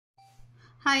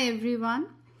Hi everyone.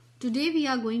 Today we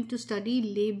are going to study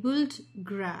labeled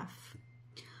graph.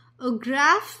 A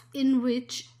graph in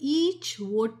which each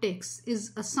vertex is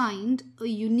assigned a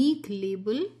unique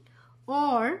label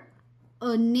or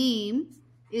a name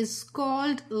is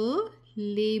called a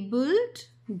labeled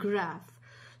graph.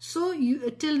 So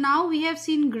till now we have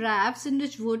seen graphs in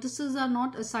which vertices are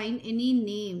not assigned any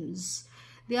names.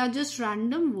 They are just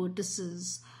random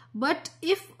vertices. But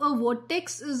if a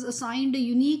vertex is assigned a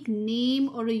unique name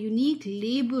or a unique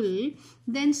label,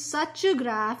 then such a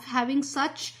graph having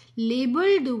such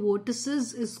labeled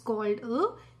vertices is called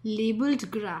a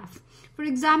labeled graph. For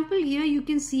example, here you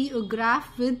can see a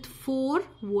graph with 4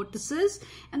 vertices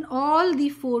and all the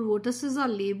 4 vertices are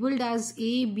labeled as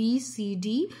A, B, C,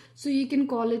 D. So you can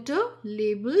call it a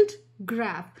labeled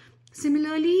graph.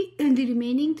 Similarly, the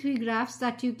remaining 3 graphs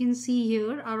that you can see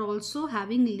here are also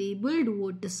having labeled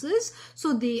vertices.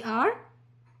 So they are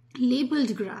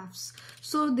labeled graphs.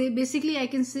 So they basically, I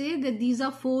can say that these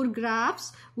are 4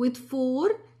 graphs with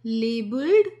 4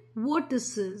 labeled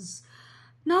vertices.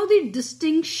 Now the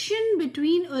distinction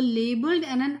between a labeled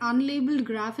and an unlabeled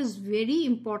graph is very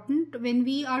important when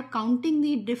we are counting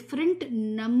the different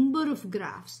number of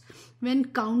graphs.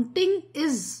 When counting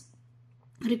is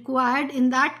required, in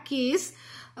that case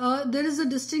there is a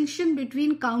distinction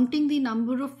between counting the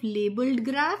number of labeled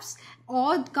graphs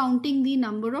or counting the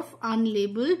number of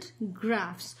unlabeled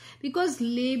graphs, because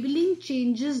labeling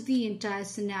changes the entire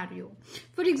scenario.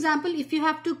 For example, if you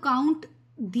have to count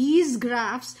these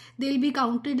graphs, they'll be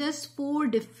counted as 4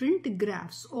 different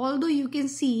graphs, although you can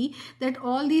see that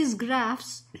all these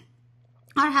graphs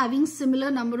are having similar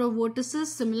number of vertices,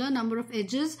 similar number of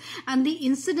edges, and the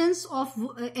incidence of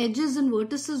edges and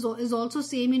vertices is also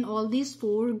same in all these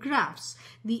 4 graphs.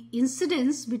 The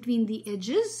incidence between the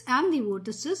edges and the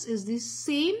vertices is the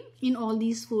same in all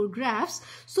these 4 graphs,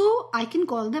 so I can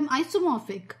call them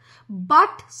isomorphic.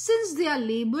 But since they are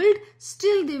labeled,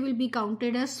 still they will be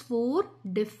counted as 4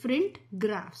 different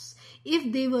graphs.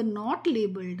 If they were not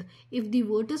labeled, if the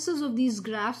vertices of these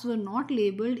graphs were not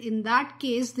labeled, in that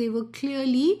case they were clearly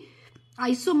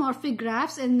isomorphic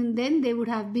graphs and then they would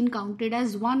have been counted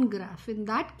as one graph. In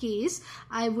that case,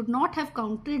 I would not have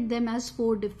counted them as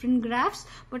 4 different graphs,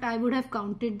 but I would have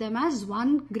counted them as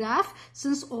one graph,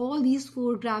 since all these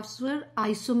 4 graphs were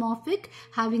isomorphic,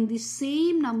 having the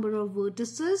same number of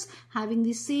vertices, having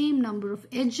the same number of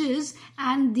edges,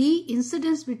 and the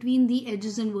incidence between the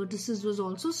edges and vertices was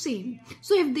also same.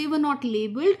 So if they were not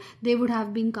labeled, they would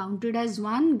have been counted as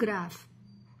one graph.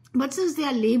 But since they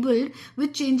are labeled,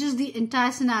 which changes the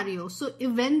entire scenario. So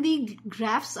when the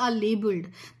graphs are labeled,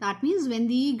 that means when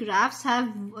the graphs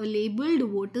have labeled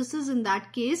vertices, in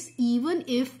that case, even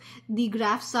if the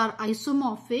graphs are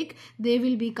isomorphic, they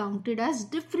will be counted as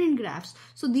different graphs.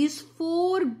 So these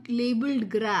 4 labeled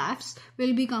graphs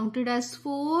will be counted as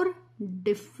 4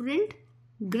 different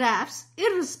graphs,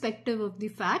 irrespective of the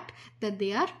fact that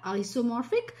they are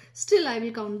isomorphic. Still I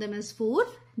will count them as 4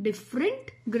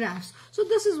 different graphs. So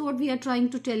this is what we are trying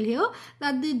to tell here,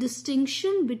 that the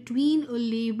distinction between a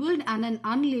labeled and an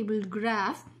unlabeled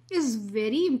graph is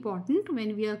very important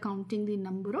when we are counting the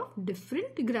number of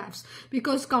different graphs,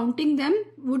 because counting them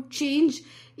would change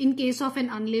in case of an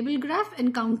unlabeled graph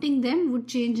and counting them would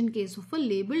change in case of a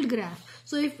labeled graph.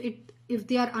 So if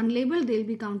they are unlabeled, they'll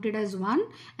be counted as 1,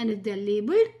 and if they are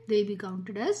labeled, they'll be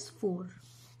counted as 4.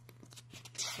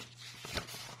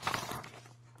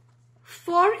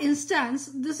 For instance,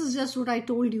 this is just what I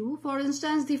told you. For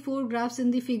instance, the 4 graphs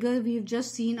in the figure we've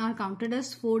just seen are counted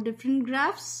as 4 different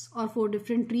graphs or 4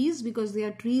 different trees, because they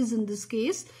are trees in this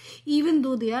case, even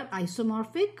though they are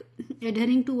isomorphic,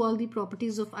 adhering to all the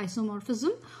properties of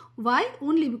isomorphism. Why?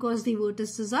 Only because the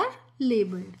vertices are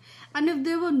labeled. And if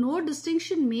there were no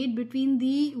distinction made between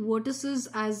the vertices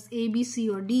as A, B, C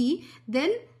or D,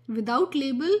 then without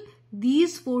label,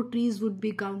 these 4 trees would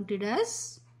be counted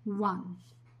as 1.